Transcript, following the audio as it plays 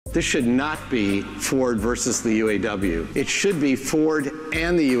This should not be Ford versus the UAW. It should be Ford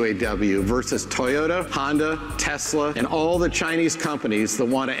and the UAW versus Toyota, Honda, Tesla, and all the Chinese companies that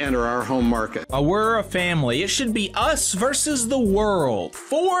want to enter our home market. We're a family. It should be us versus the world.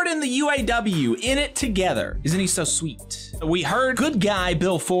 Ford and the UAW in it together. Isn't he so sweet? We heard good guy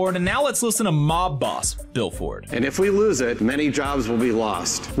Bill Ford, and now let's listen to mob boss Bill Ford. And if we lose it, many jobs will be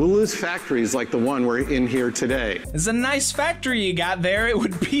lost. We'll lose factories like the one we're in here today. It's a nice factory you got there. It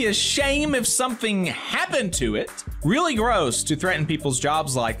would be a shame if something happened to it. Really gross to threaten people's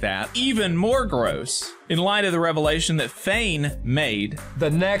jobs like that. Even more gross in light of the revelation that Fain made. The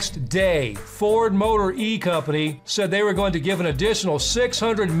next day, Ford Motor E Company said they were going to give an additional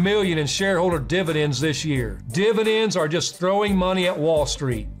 $600 million in shareholder dividends this year. Dividends are just throwing money at Wall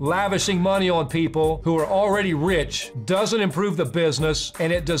Street. Lavishing money on people who are already rich doesn't improve the business,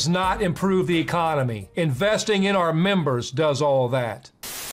 and it does not improve the economy. Investing in our members does all that.